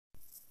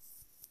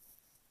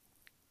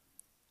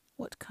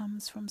What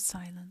Comes from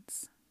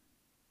Silence,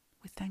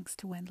 with thanks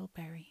to Wendell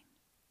Berry.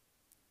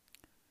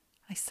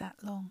 I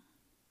sat long,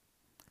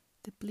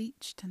 the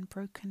bleached and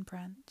broken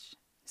branch,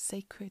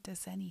 sacred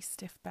as any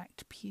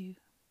stiff-backed pew.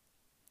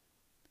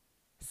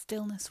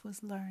 Stillness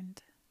was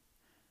learned,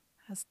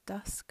 as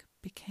dusk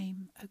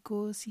became a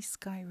gauzy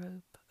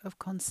skyrobe of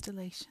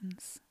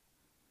constellations.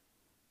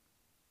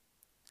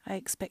 I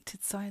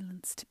expected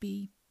silence to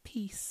be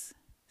peace,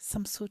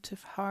 some sort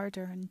of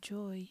harder and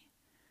joy.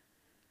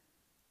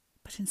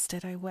 But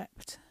instead I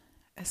wept,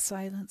 as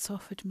silence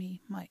offered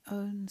me my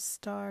own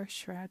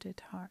star-shrouded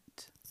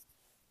heart.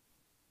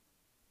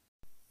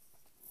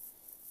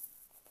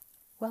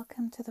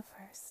 Welcome to the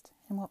first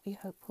in what we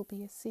hope will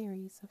be a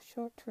series of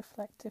short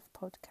reflective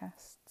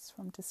podcasts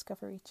from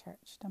Discovery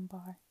Church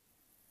Dunbar.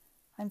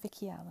 I'm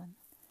Vicky Allen,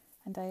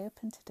 and I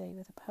open today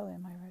with a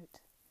poem I wrote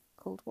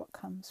called What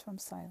Comes from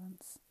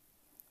Silence.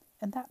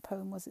 And that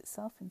poem was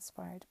itself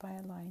inspired by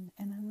a line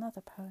in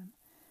another poem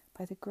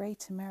by the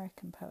great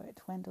American poet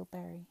Wendell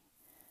Berry,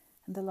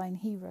 and the line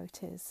he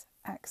wrote is,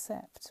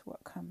 "Accept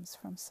what comes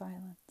from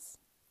silence."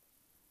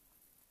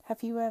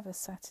 Have you ever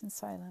sat in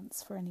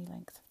silence for any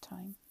length of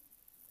time?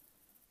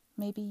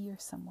 Maybe you're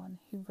someone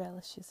who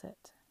relishes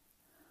it,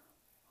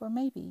 or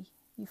maybe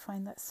you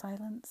find that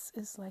silence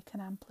is like an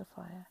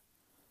amplifier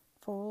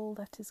for all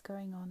that is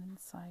going on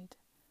inside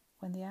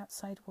when the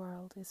outside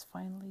world is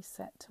finally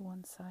set to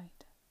one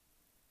side.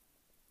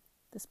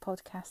 This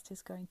podcast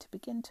is going to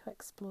begin to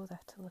explore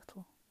that a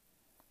little.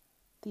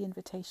 The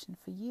invitation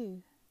for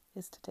you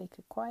is to take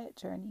a quiet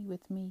journey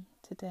with me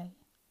today.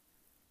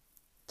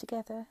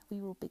 Together we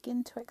will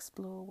begin to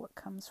explore what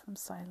comes from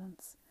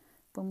silence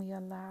when we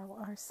allow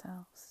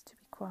ourselves to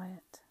be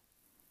quiet.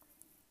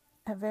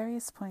 At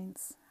various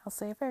points, I'll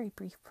say a very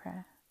brief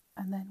prayer,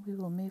 and then we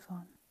will move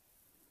on.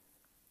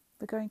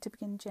 We're going to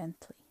begin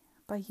gently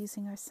by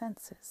using our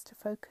senses to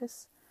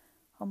focus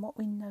on what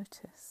we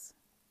notice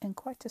in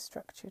quite a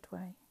structured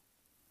way.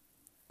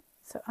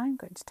 So I'm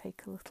going to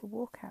take a little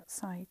walk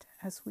outside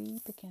as we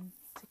begin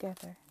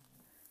together.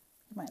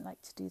 You might like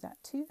to do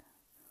that too,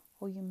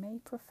 or you may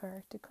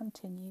prefer to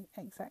continue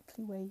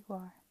exactly where you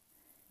are.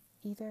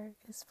 Either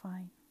is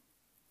fine.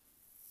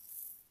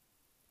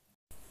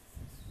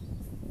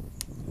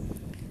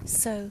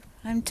 So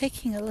I'm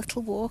taking a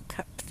little walk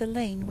up the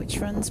lane which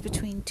runs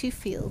between two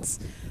fields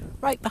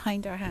right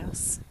behind our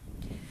house.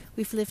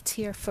 We've lived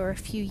here for a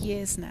few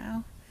years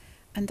now,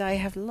 and I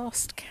have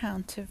lost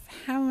count of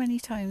how many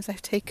times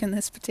I've taken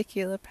this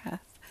particular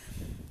path.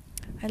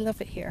 I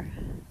love it here.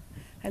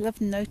 I love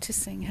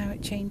noticing how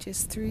it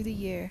changes through the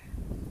year.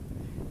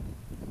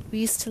 We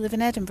used to live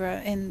in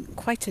Edinburgh in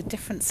quite a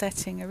different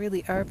setting, a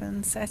really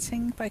urban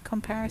setting by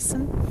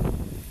comparison,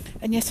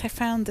 and yet I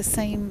found the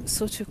same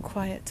sort of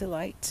quiet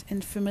delight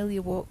in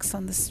familiar walks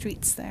on the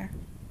streets there.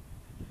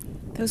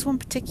 There was one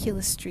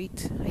particular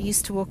street I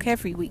used to walk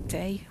every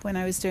weekday when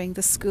I was doing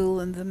the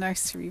school and the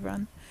nursery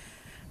run,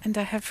 and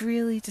I have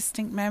really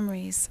distinct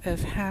memories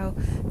of how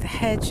the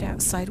hedge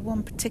outside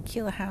one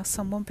particular house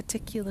on one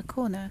particular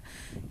corner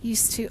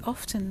used to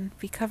often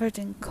be covered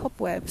in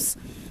cobwebs,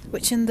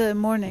 which in the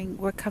morning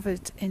were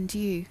covered in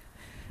dew.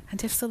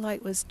 And if the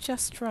light was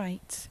just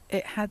right,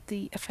 it had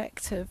the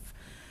effect of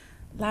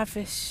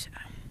lavish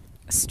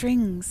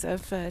strings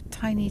of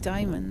tiny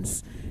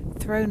diamonds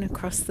thrown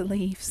across the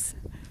leaves.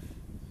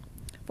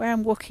 Where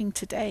I'm walking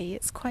today,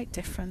 it's quite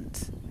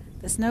different.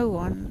 There's no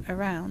one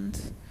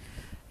around.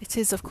 It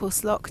is, of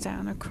course,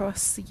 lockdown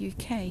across the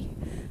UK,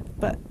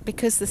 but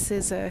because this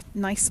is a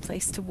nice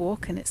place to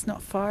walk and it's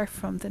not far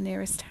from the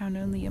nearest town,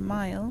 only a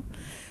mile,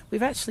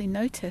 we've actually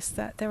noticed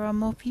that there are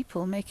more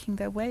people making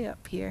their way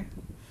up here.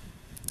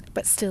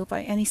 But still,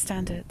 by any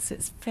standards,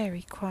 it's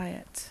very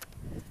quiet,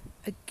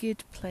 a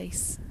good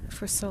place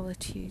for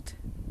solitude.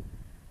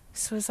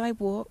 So as I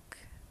walk,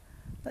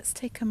 let's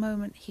take a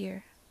moment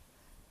here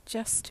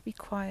just to be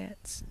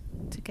quiet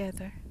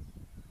together.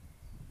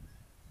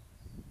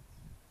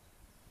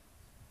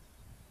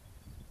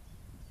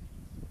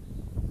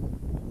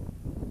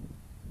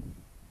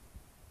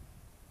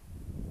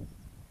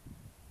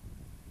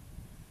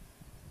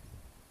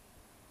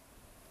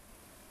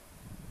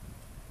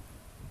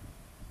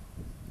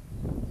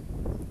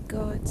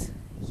 God,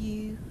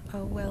 you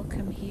are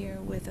welcome here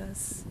with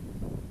us.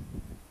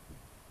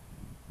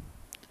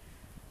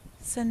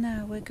 So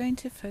now we're going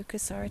to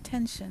focus our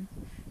attention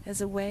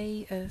as a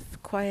way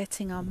of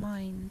quieting our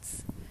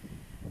minds.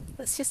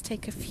 Let's just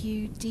take a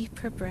few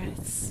deeper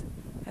breaths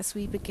as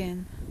we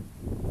begin.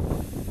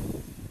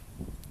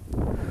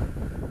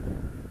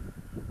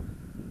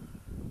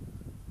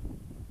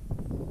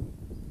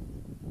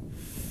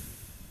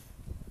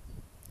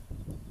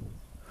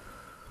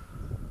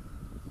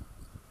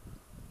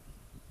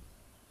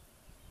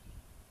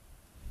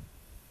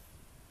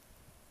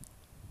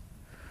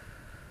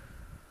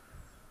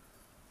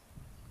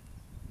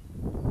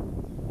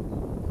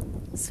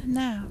 So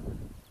now,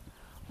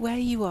 where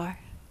you are,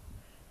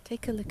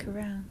 take a look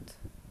around.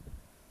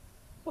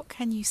 What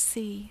can you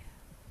see?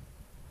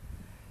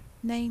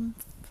 Name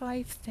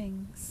 5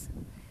 things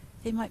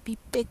They might be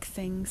big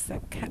things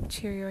that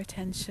capture your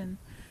attention,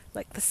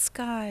 like the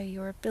sky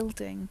or a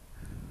building,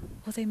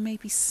 or they may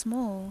be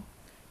small.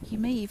 You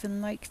may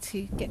even like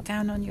to get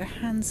down on your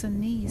hands and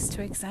knees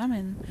to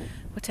examine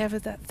whatever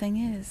that thing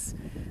is,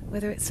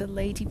 whether it's a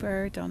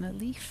ladybird on a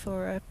leaf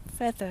or a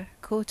feather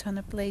caught on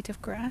a blade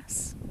of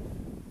grass.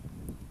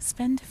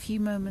 Spend a few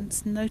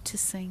moments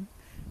noticing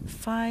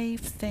 5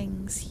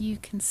 things you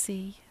can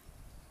see.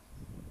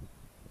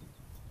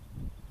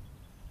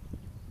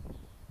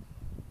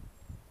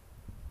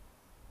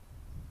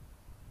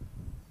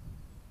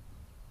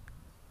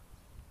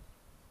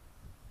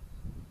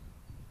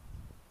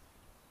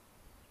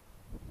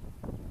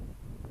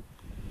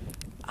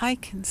 I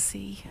can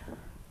see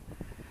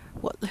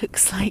what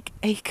looks like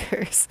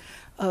acres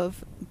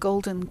of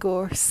golden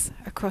gorse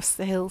across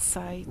the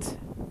hillside.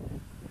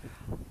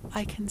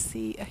 I can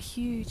see a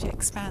huge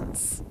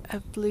expanse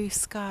of blue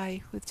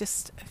sky with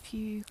just a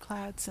few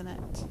clouds in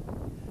it.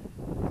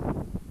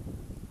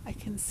 I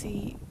can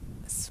see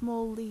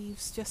small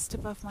leaves just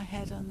above my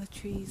head on the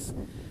trees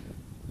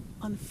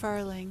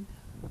unfurling.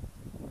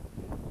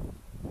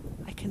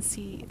 I can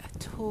see a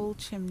tall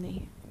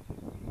chimney.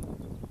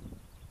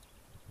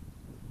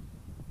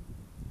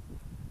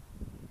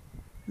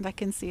 And I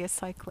can see a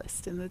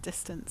cyclist in the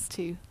distance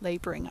too,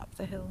 labouring up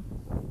the hill.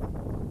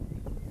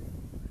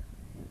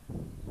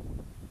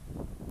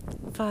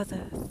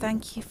 Father,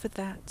 thank you for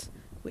that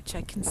which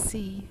I can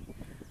see,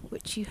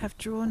 which you have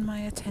drawn my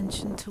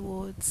attention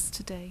towards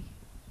today.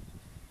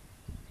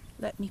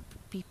 Let me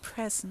be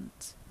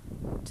present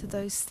to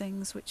those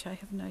things which I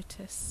have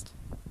noticed.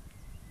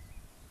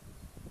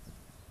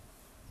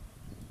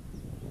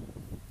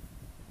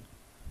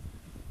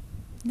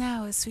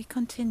 Now, as we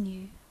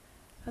continue,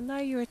 allow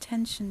your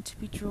attention to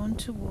be drawn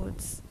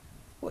towards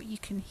what you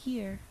can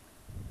hear.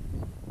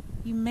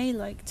 You may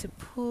like to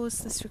pause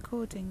this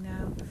recording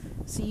now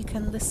so you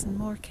can listen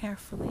more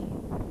carefully.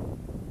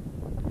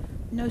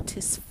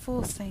 Notice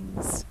 4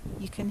 things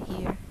you can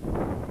hear.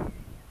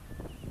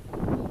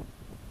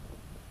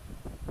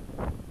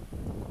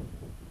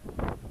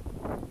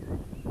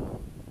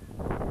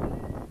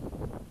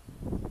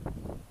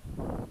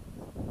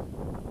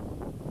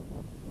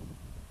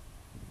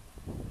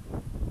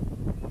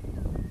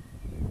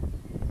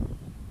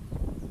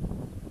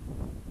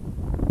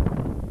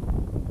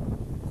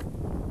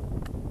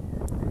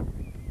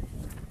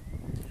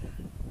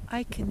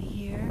 I can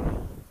hear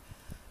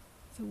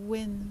the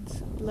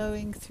wind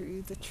blowing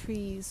through the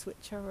trees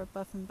which are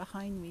above and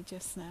behind me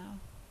just now.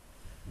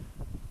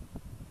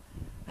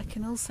 I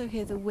can also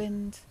hear the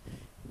wind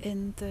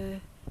in the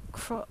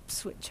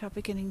crops which are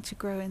beginning to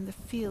grow in the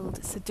field.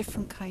 It's a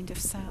different kind of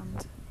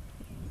sound.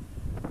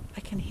 I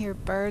can hear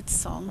bird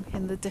song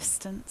in the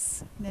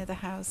distance near the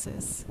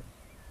houses.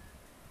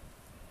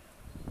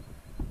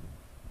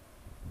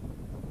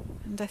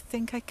 And I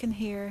think I can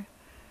hear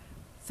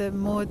the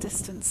more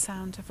distant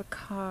sound of a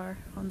car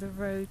on the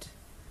road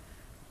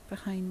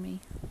behind me.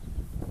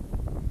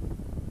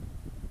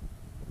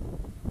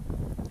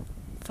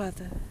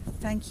 Father,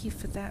 thank you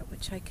for that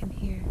which I can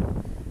hear,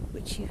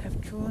 which you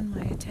have drawn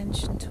my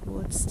attention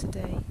towards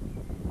today.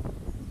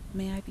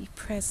 May I be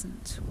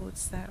present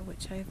towards that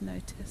which I have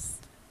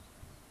noticed.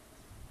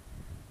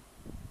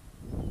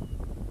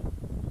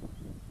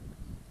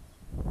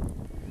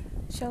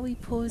 Shall we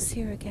pause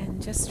here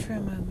again just for a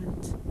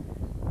moment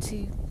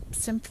to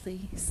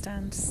simply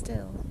stand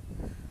still,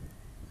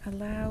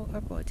 allow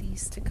our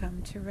bodies to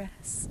come to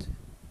rest.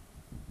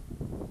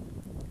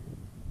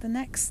 The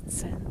next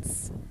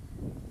sense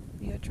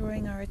we are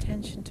drawing our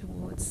attention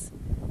towards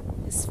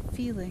is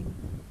feeling.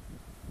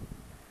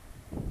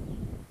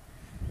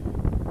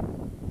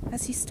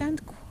 As you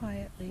stand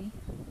quietly,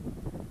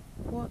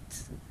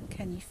 what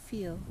can you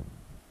feel?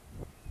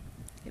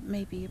 It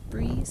may be a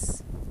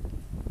breeze,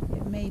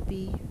 it may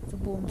be the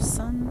warm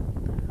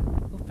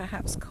sun, or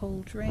perhaps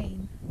cold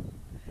rain.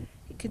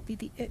 It could be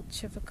the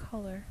itch of a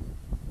collar.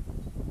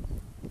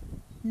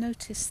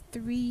 Notice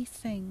 3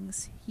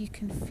 things you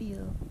can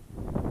feel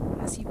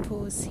as you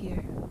pause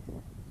here.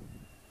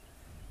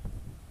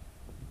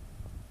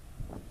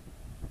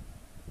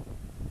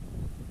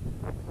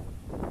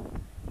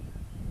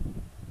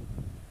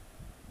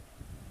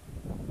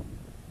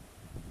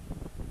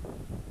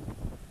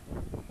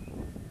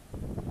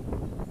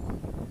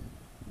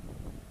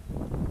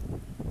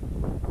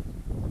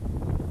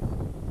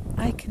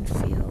 I can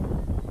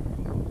feel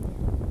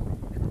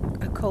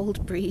a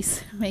cold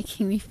breeze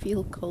making me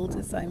feel cold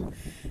as I'm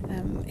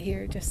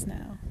here just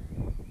now.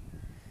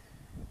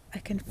 I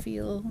can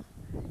feel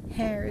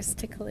hairs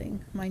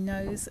tickling my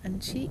nose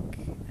and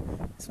cheek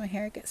as my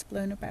hair gets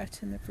blown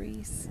about in the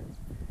breeze.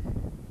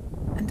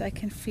 And I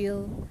can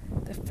feel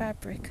the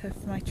fabric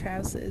of my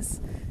trousers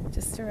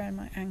just around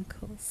my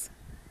ankles.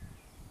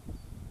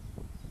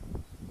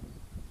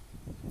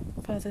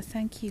 Father,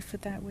 thank you for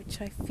that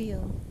which I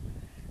feel,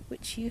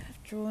 which you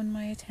have drawn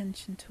my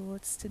attention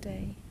towards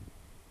today.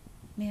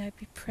 May I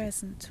be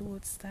present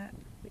towards that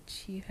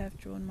which you have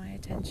drawn my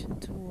attention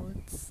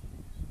towards.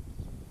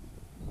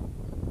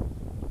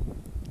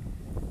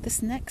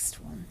 This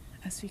next one,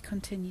 as we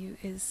continue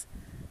is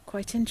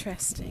quite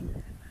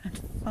interesting and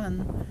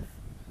fun.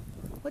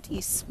 What do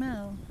you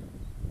smell?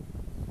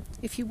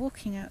 If you're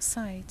walking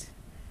outside,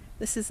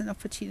 this is an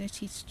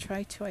opportunity to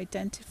try to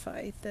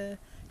identify the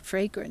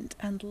fragrant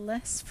and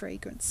less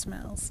fragrant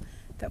smells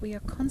that we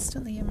are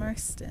constantly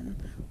immersed in,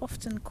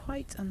 often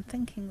quite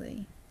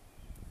unthinkingly.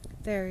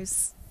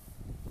 There's,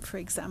 for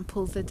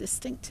example, the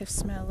distinctive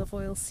smell of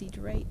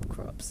oilseed rape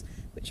crops,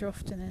 which are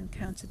often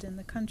encountered in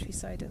the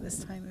countryside at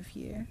this time of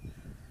year.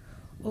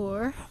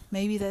 Or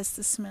maybe there's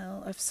the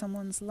smell of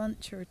someone's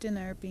lunch or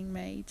dinner being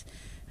made,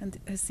 and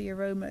as the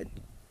aroma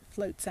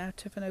floats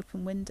out of an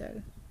open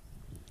window.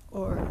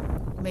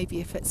 Or maybe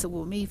if it's a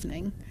warm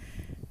evening,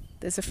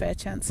 there's a fair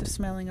chance of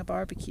smelling a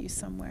barbecue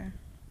somewhere.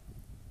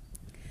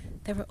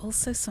 There are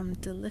also some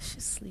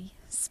deliciously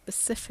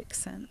specific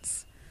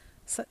scents,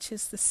 such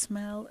as the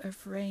smell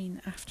of rain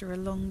after a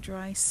long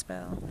dry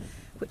spell,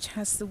 which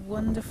has the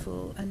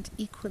wonderful and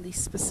equally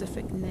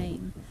specific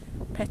name,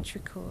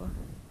 petrichor.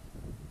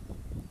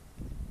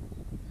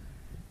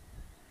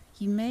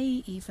 You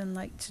may even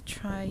like to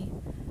try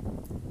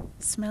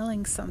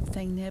smelling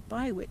something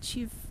nearby which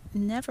you've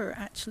never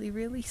actually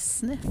really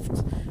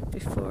sniffed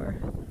before,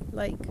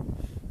 like,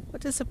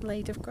 what does a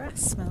blade of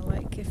grass smell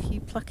like if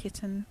you pluck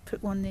it and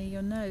put one near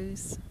your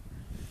nose?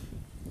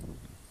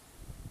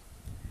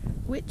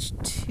 Which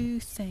two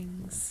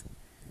things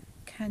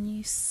can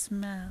you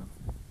smell?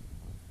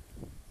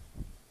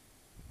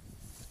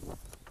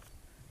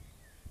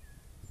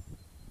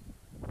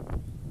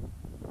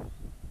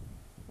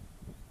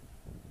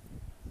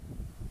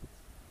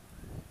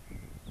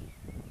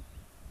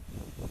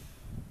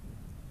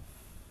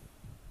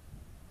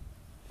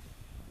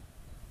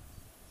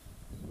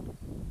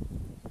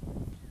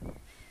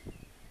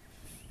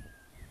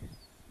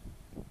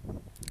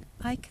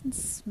 I can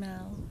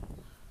smell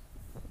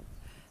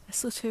a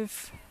sort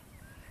of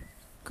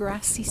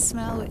grassy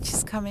smell which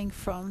is coming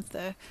from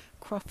the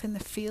crop in the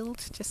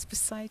field just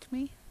beside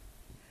me,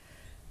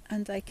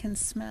 and I can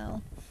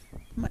smell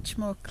much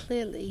more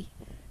clearly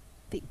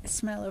the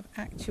smell of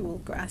actual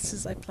grass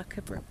as I pluck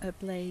a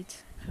blade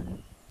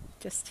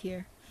just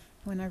here.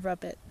 When I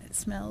rub it, it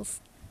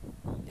smells,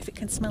 if it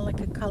can smell like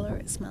a colour,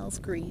 it smells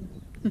green.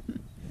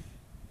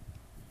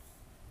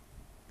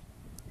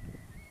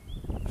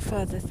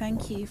 Father,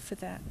 thank you for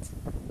that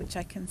which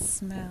I can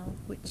smell,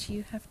 which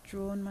you have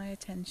drawn my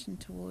attention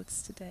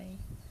towards today.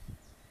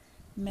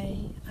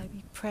 May I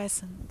be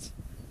present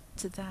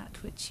to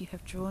that which you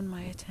have drawn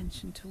my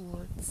attention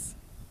towards.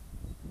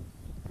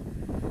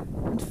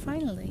 And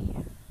finally,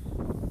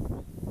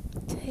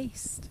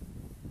 taste.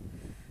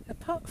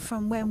 Apart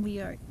from when we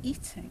are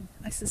eating,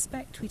 I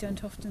suspect we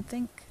don't often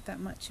think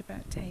that much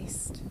about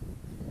taste.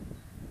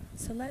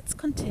 So let's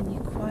continue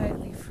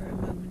quietly for a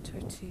moment or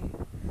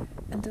two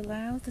and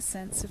allow the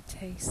sense of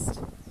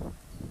taste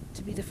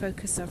to be the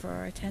focus of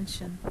our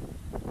attention.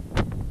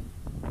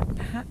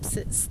 Perhaps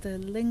it's the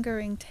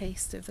lingering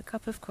taste of the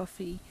cup of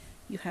coffee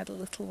you had a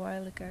little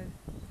while ago.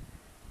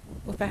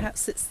 Or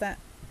perhaps it's that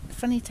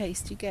funny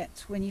taste you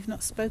get when you've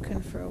not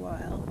spoken for a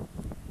while.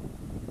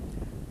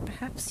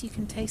 Perhaps you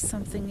can taste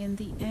something in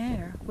the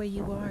air where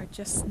you are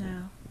just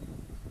now.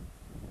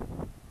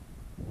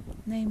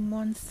 Name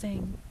one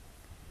thing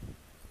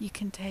you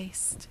can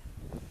taste.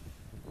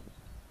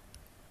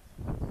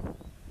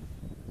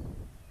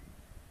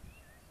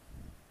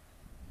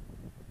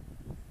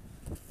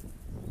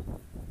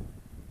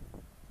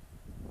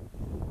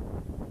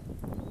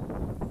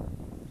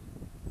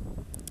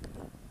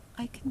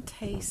 I can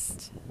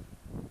taste,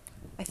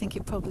 I think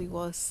it probably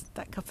was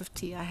that cup of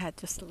tea I had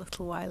just a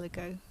little while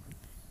ago.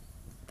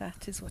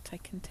 That is what I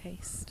can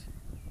taste.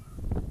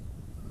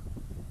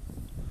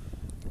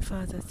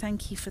 Father,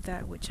 thank you for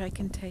that which I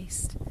can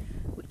taste,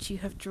 which you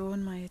have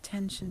drawn my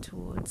attention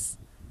towards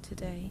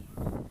today.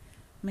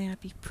 May I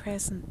be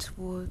present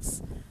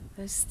towards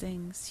those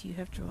things you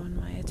have drawn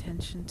my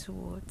attention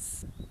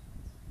towards.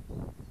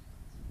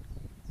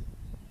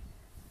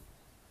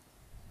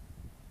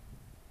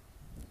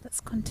 Let's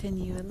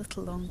continue a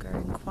little longer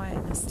in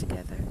quietness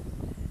together.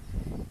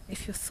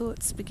 If your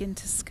thoughts begin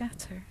to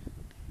scatter,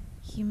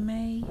 you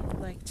may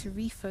like to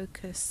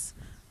refocus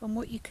on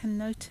what you can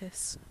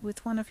notice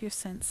with one of your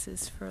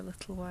senses for a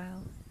little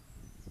while.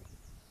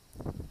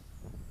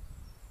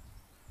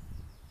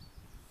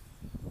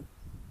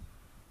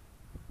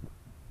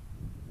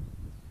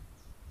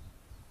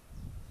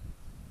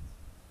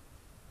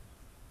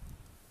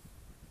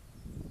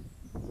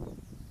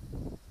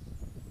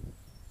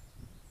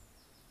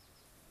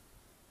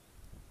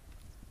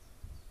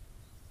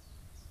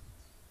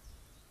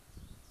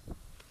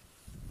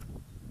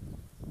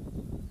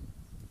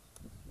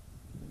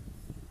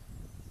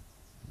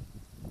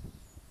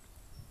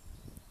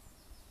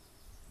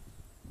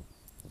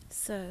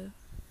 So,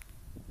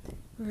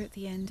 we're at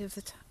the end of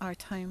our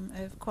time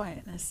of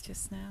quietness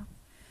just now,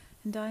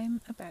 and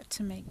I'm about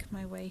to make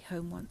my way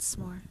home once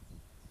more.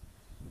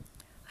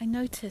 I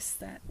noticed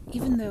that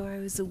even though I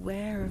was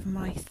aware of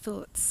my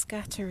thoughts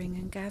scattering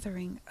and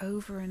gathering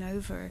over and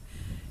over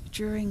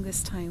during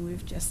this time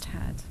we've just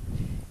had,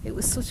 It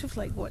was sort of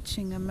like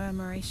watching a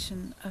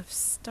murmuration of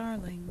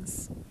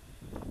starlings.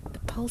 The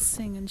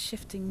pulsing and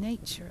shifting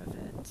nature of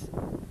it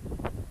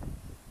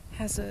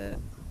has a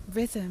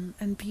rhythm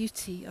and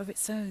beauty of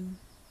its own.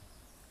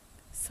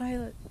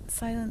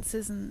 Silence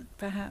isn't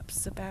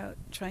perhaps about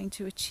trying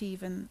to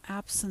achieve an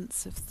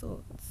absence of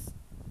thoughts,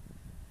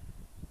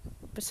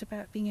 but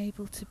about being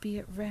able to be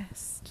at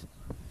rest,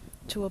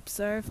 to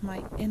observe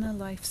my inner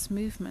life's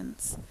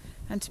movements,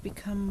 and to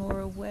become more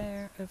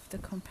aware of the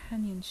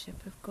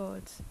companionship of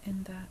God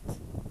in that.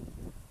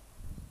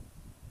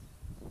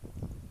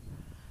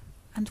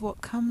 And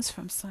what comes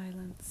from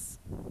silence?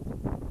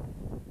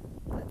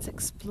 Let's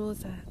explore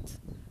that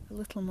a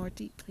little more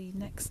deeply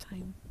next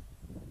time.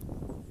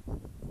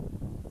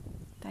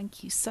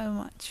 Thank you so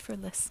much for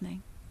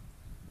listening.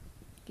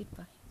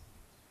 Goodbye.